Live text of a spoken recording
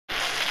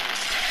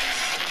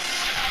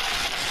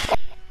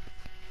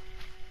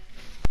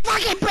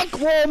fucking brick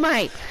wall,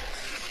 mate!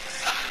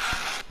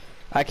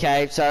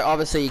 Okay, so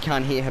obviously you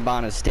can't hear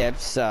Hibana's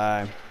steps,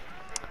 so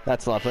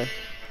that's lovely.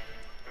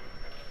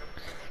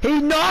 He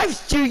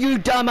knifed you, you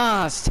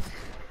dumbass!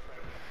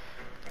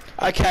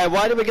 Okay,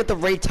 why did we get the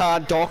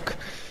retard doc?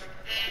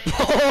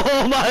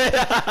 Oh my!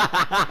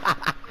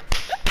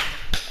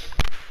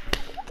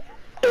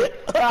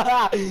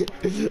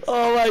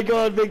 Oh my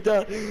god,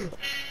 Victor!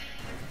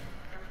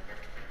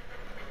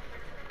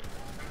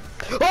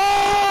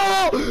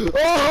 Oh!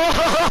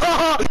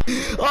 Oh!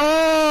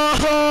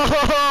 Oh!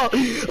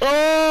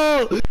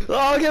 Oh!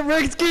 Oh! Get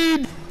Rick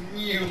skied!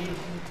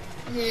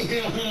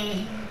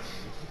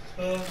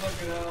 Oh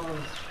fucking hell!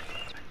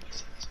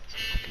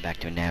 Welcome back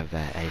to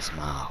another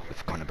ASMR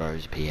with Connor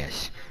Bros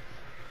PS.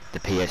 The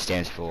PS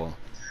stands for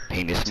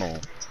penis small.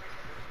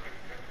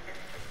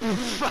 What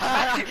is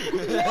that?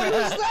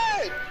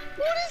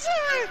 What is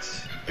that?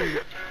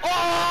 Oh!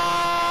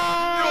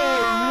 No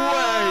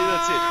way!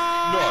 That's it.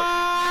 No.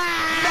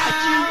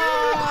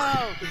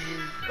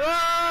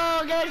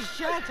 Oh, get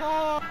shut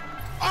off!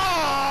 Oh!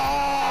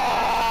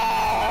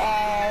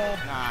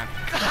 No.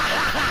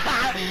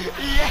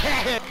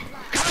 Yeah!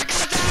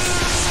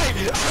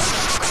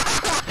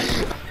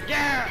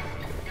 Yeah!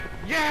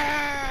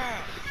 Yeah!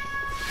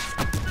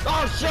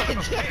 Oh shit!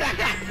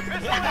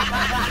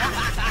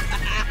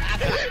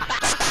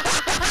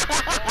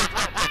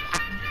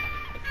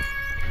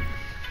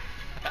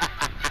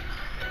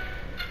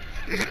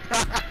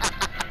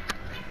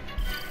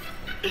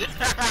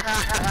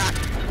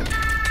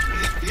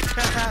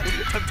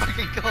 I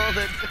fucking called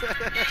it.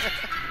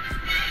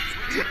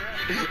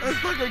 I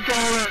fucking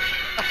called it.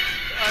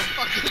 I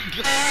fucking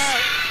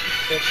called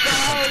it. No,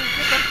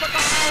 get the fuck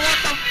out! What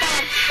the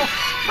fuck?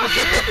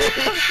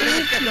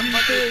 Get the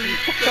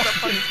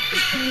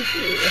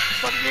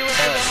fuck you in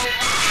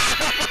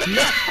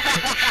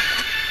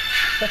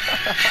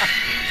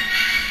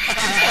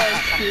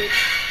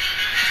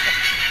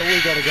Oh, we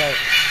gotta go.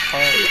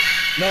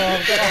 No,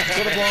 I'm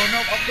gonna blow him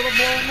up. I'm gonna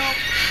blow him up.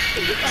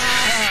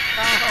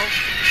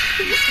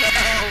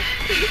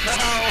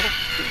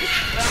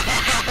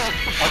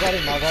 I got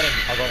him.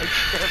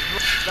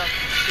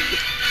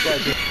 Go,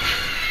 dude.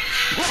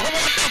 What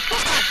the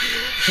fuck?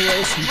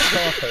 Where's he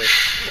going?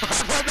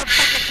 I'm at the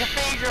fucking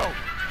cathedral!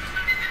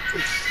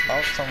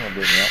 Oh, someone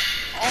blew me up.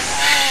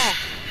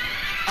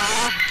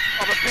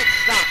 I'm a bit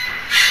stuck.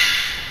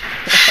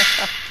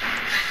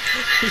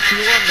 You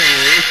on the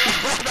roof?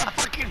 I'm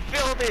fucking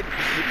filming!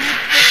 You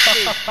fixed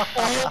me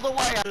all the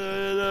way up. I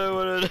don't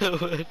wanna do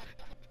it.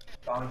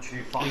 Don't you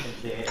fucking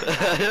dare. I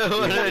don't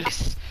wanna do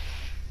it.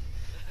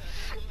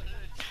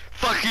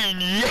 Fucking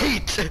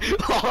yeet!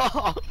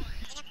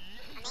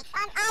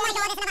 Oh my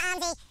god, it's another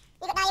armsy.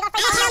 You got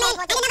three arms.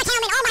 Another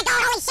Kelman. Oh my god,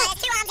 holy shit.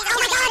 Two arms. Oh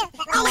my god.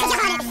 Oh my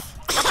god.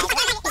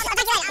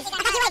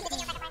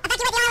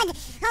 Evacuate the island.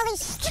 Holy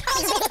shit.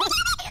 There's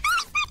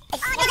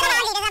another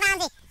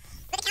armsy.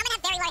 But the Kelman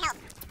have very low health.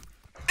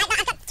 I've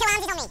got two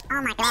armsies on me.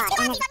 Oh my god.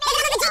 There's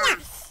another Virginia.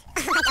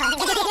 Oh my god.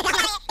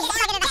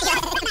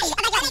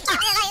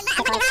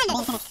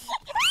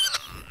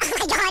 Oh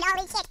my god,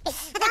 holy shit. Oh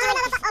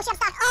shit,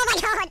 stop. Oh my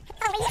god.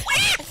 Holy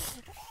shit.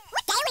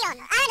 What day are we on?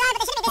 I don't know, but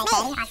there shouldn't be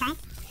this many.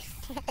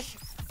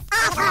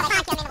 Oh, fuck, I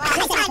can't get in the water.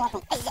 They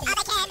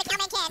can, the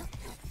Kelman can.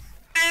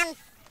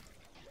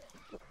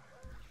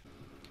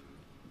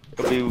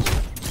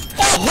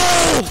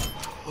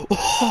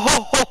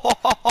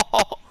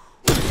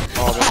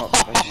 Oh, they're not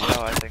finishing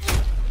now, I think.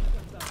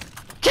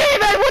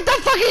 Damn it, what the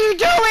fuck are you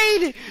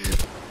doing?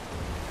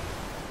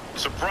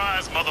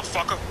 Surprise,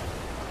 motherfucker!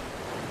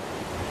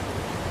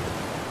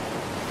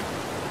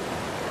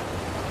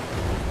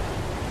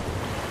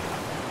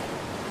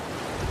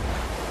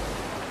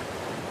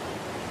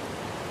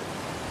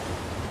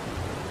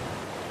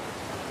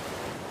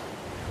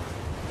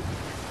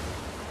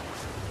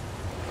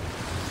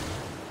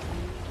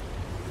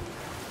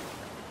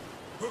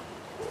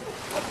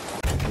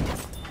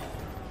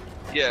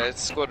 Yeah,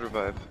 it's squad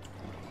revive.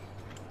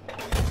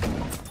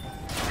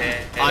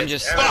 I'm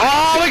just.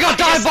 Oh, we got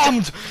dive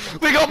bombed!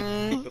 We got.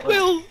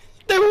 Will.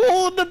 They were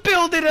all in the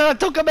building and I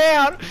took them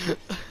out!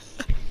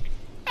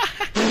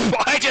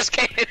 I just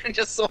came in and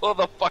just saw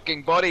the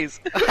fucking bodies.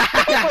 Oh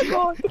my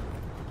god! Do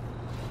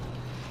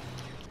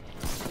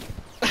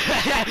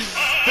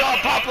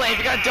it properly, if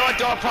you're gonna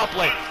do it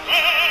properly!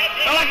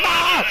 I'm like,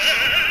 no!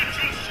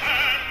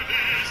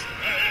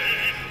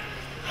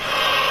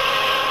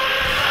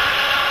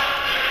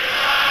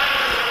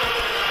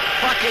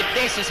 Fuck it,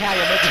 this is how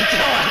you're meant to do it!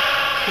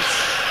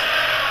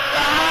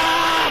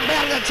 Ah, I'm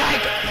out of the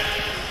tank!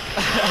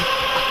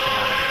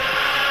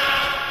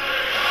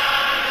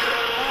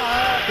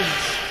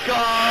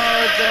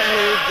 God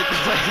save the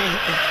queen!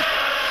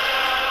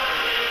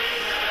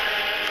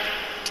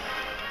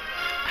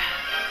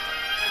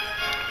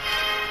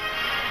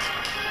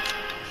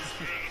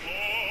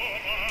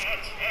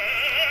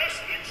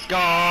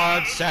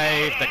 God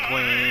save the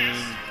queen,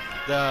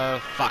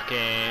 the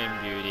fucking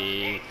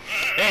beauty.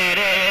 It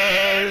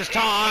is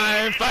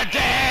time for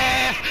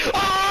death!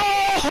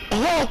 Oh!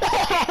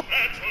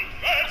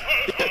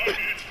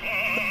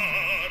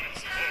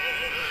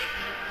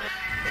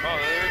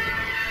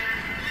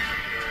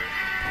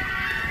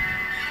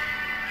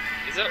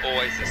 it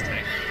always this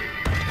tank?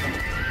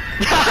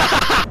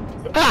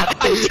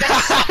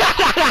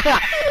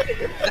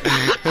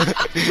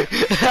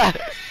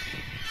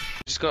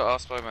 Just got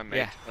asked by my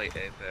mate to play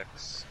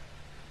Apex.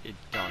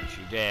 Don't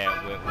you dare,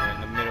 we're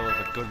in the middle of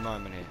a good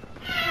moment here.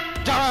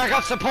 Don't, I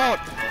got support!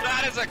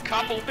 That is a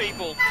couple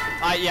people!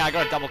 Yeah, I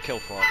got a double kill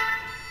for it.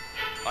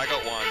 I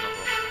got one of them.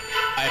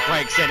 It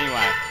breaks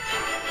anyway.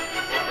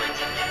 What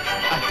breaks it?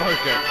 I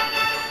broke it.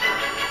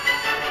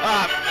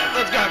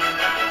 Let's go!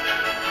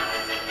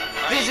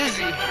 This is...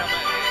 Come out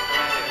here.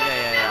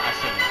 Yeah, I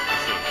see him.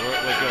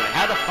 We're good.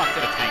 How the fuck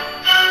did a tank...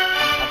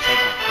 I'm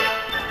saving it quick.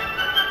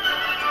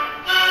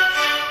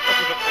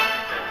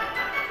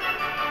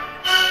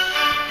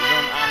 We're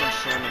doing Armin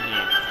Sherman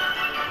here.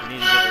 We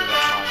need to get rid of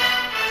that tiger.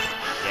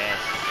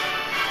 Yes.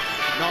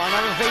 No,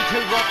 another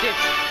V2 rocket!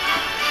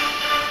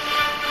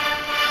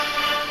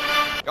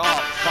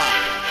 Oh, fuck.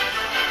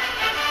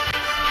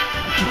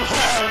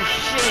 Oh,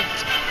 shit!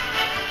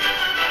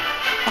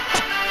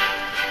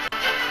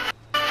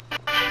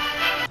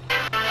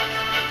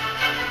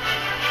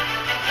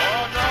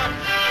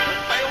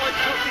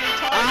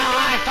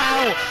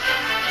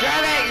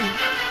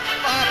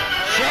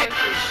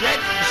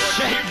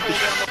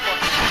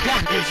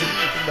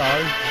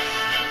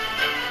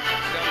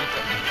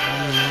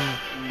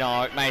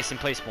 No, Mason,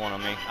 please spawn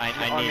on me. I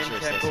need to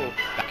assist him.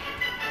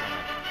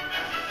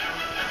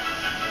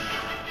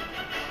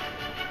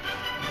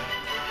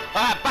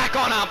 Back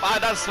on up!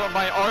 That's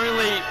my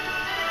only...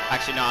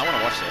 Actually, no, I want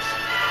to watch this.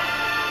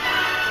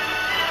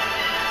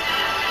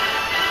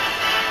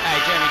 Hey,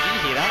 Jeremy, do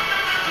you hear that?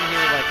 Do you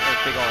hear, like, a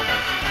big old...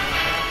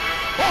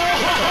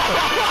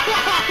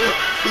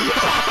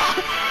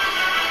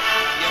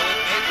 Yeah,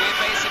 we're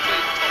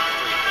basically top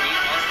 3.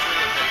 Us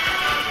 3 are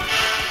basically...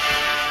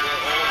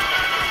 We're all in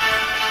top 3.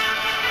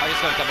 I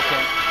just got a double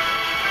kill.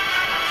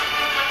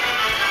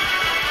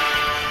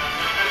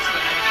 This is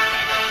an enemy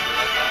tank, actually,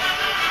 like that.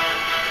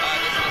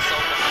 This is an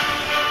assault behind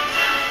me.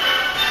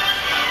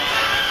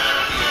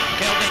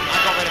 Killed him. I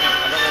got rid of him.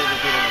 I got rid of the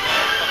dude on the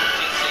top. Fucking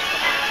Gypsy,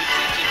 come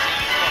on. Gypsy,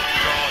 fucking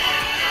god.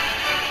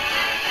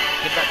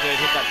 Hit that dude,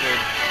 hit that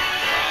dude.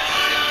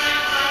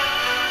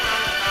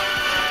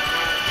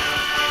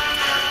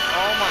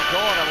 Oh my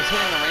god, I was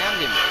hitting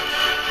around him.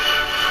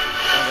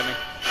 Don't get me.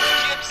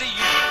 Gypsy,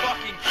 you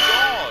fucking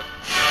god!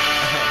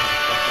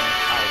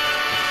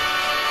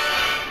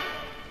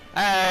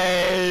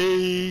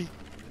 Hey!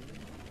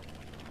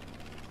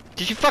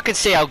 Did you fucking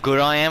see how good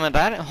I am at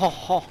that? Ho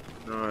ho.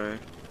 No.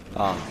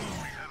 Oh.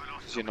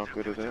 Because you're not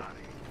good at it.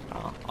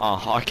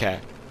 Oh, okay.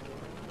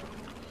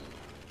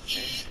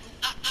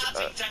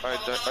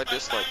 I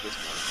dislike this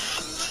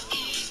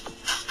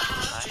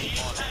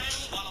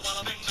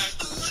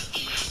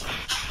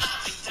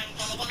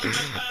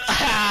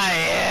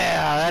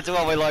Yeah, that's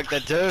what we like to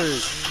do.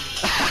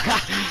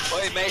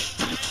 Wait, mate.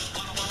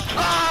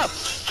 Ah!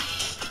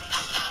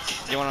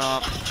 You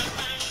wanna...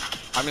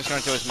 I'm just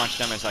gonna do as much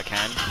damage as I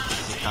can,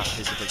 because you can't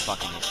physically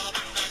fucking hit.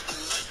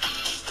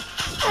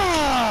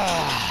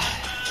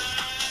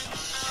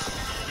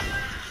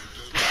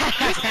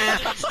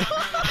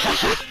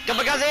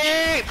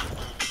 Kamikaze!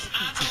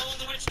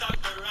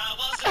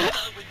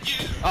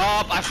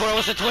 Oh, I thought it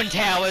was the Twin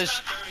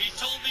Towers.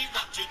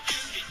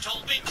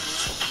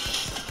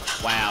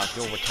 Wow,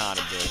 you're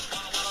retarded, dude.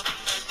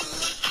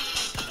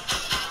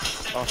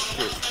 Oh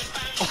shit.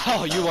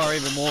 Oh, you are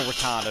even more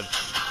retarded.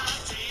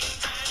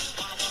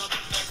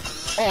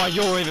 Oh,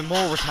 you're even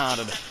more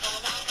retarded.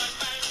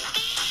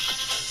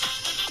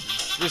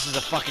 This is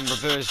a fucking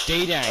reverse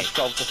D-Day. I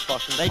solved the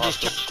fucking They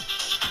just... puzzle.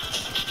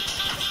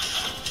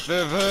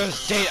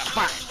 Reverse D-Day.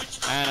 Fuck!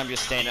 And I'm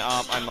just standing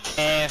up. I'm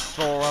there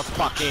for a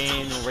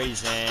fucking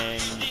reason.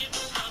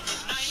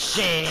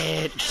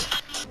 Shit!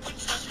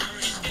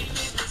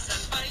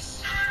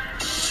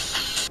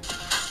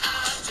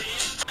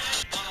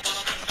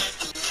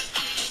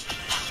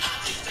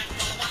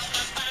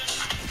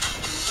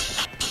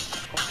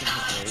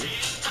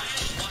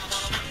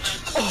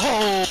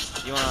 Oh!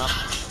 You wanna...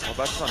 Well,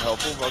 that's not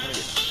helpful. We're gonna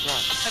get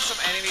shot. And some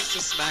enemies to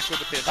smack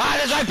with a pistol. Ah,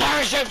 there's my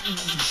parachute!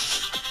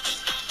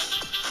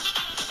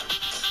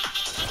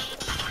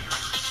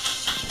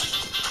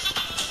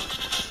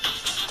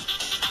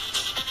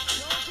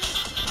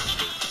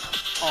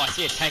 Oh, I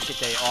see a tank at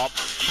there. Oh,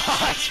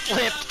 it's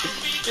flipped.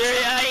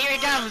 Here he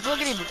comes.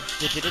 Look at him. Oh,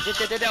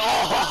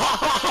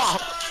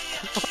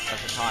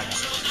 that's a tiger.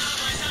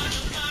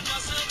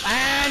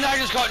 And I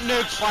just got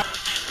nuked by...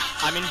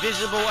 I'm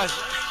invisible as...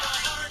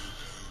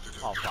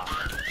 Oh, fuck.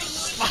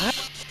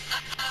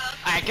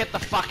 Alright, get the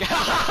fuck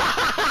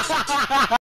out.